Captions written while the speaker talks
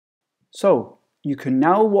So you can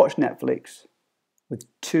now watch Netflix with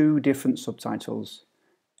 2 different subtitles.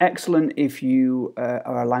 Excellent if you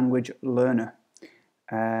are a language learner.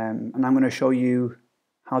 And I'm going to show you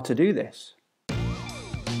how to do this.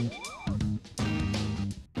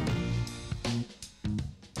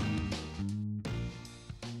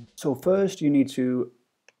 So first you need to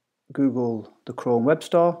Google the Chrome Web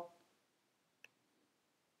Store.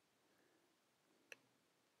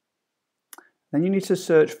 Then you need to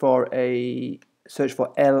search for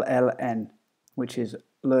LLN, which is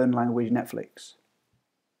Learn Language Netflix.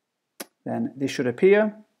 Then this should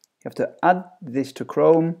appear. You have to add this to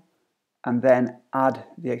Chrome and then add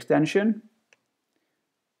the extension.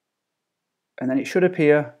 And then it should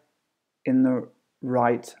appear in the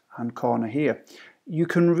right hand corner here. You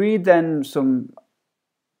can read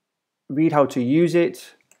how to use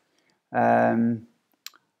it. And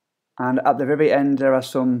at the very end there are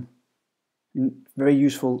some very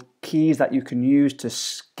useful keys that you can use to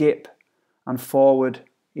skip and forward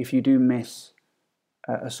if you do miss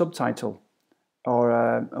a subtitle or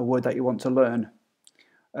a word that you want to learn.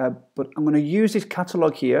 But I'm going to use this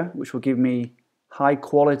catalog here, which will give me high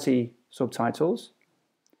quality subtitles.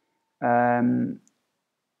 And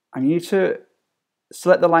you need to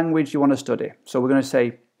select the language you want to study. So we're going to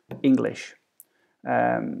say English.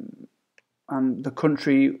 And the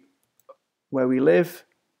country where we live,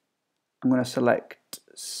 I'm going to select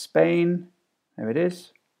Spain. There it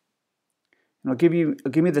is. And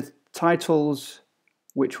it'll give me the titles,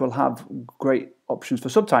 which will have great options for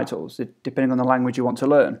subtitles depending on the language you want to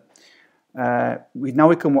learn. Now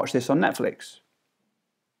we can watch this on Netflix.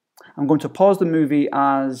 I'm going to pause the movie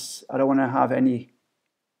as I don't want to have any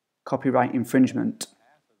copyright infringement.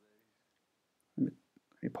 Let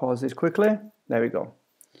me pause this quickly. There we go.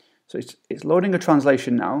 So it's loading a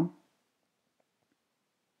translation now.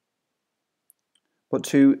 But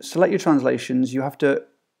to select your translations, you have to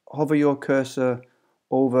hover your cursor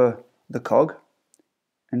over the cog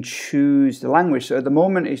and choose the language. So at the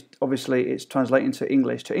moment, it's translating to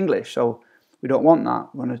English. So we don't want that.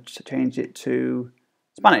 We want to change it to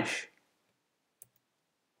Spanish.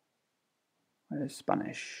 Where's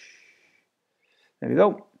Spanish? There we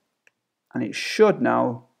go. And it should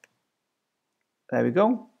now, there we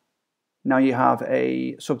go. Now you have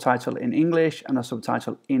a subtitle in English and a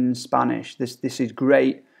subtitle in Spanish. This is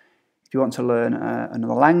great if you want to learn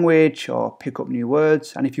another language or pick up new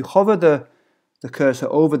words. And if you hover the cursor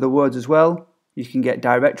over the words as well, you can get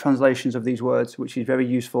direct translations of these words, which is very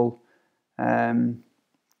useful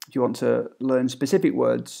if you want to learn specific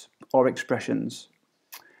words or expressions.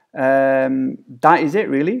 That is it,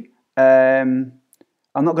 really.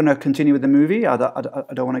 I'm not going to continue with the movie. I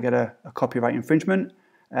don't want to get a copyright infringement.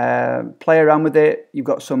 Play around with it. You've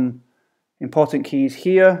got some important keys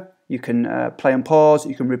here. You can play and pause.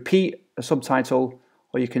 You can repeat a subtitle,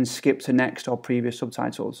 or you can skip to next or previous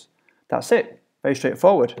subtitles. That's it. Very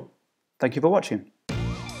straightforward. Thank you for watching.